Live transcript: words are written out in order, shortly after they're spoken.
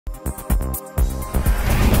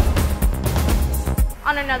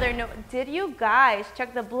On another note, did you guys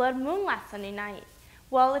check the blood moon last Sunday night?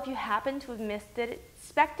 Well, if you happen to have missed it,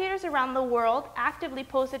 spectators around the world actively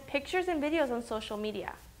posted pictures and videos on social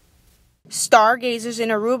media. Stargazers in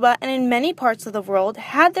Aruba and in many parts of the world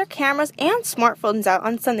had their cameras and smartphones out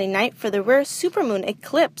on Sunday night for the rare supermoon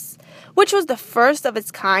eclipse, which was the first of its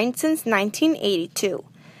kind since 1982.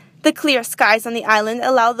 The clear skies on the island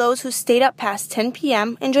allow those who stayed up past 10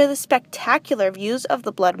 p.m. enjoy the spectacular views of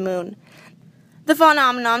the blood moon. The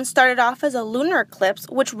phenomenon started off as a lunar eclipse,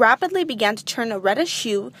 which rapidly began to turn a reddish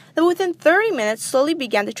hue that within 30 minutes slowly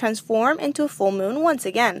began to transform into a full moon once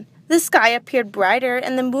again. The sky appeared brighter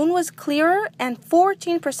and the moon was clearer and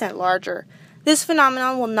 14% larger. This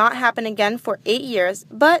phenomenon will not happen again for 8 years,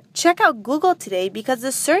 but check out Google today because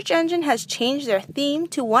the search engine has changed their theme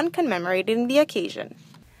to one commemorating the occasion.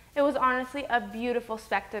 It was honestly a beautiful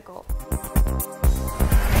spectacle.